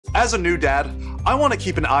As a new dad, I want to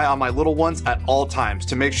keep an eye on my little ones at all times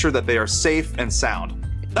to make sure that they are safe and sound.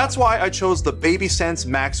 That's why I chose the Babysense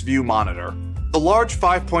Max View monitor. The large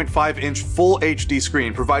 5.5-inch Full HD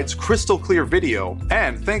screen provides crystal clear video,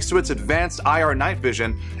 and thanks to its advanced IR night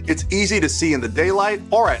vision, it's easy to see in the daylight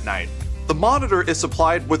or at night. The monitor is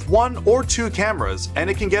supplied with 1 or 2 cameras, and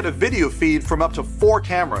it can get a video feed from up to 4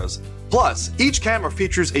 cameras. Plus, each camera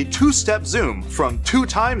features a 2-step zoom, from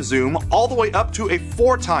 2x zoom all the way up to a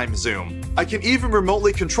 4x zoom. I can even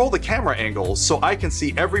remotely control the camera angles so I can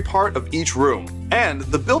see every part of each room. And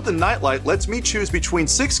the built-in nightlight lets me choose between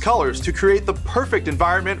 6 colors to create the perfect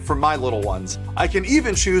environment for my little ones. I can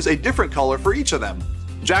even choose a different color for each of them.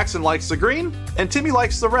 Jackson likes the green, and Timmy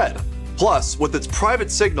likes the red. Plus, with its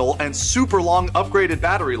private signal and super long upgraded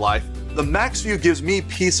battery life, the Max View gives me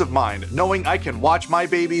peace of mind knowing I can watch my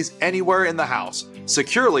babies anywhere in the house,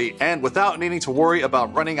 securely and without needing to worry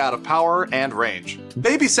about running out of power and range.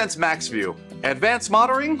 Babysense Max View. Advanced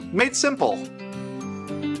monitoring made simple.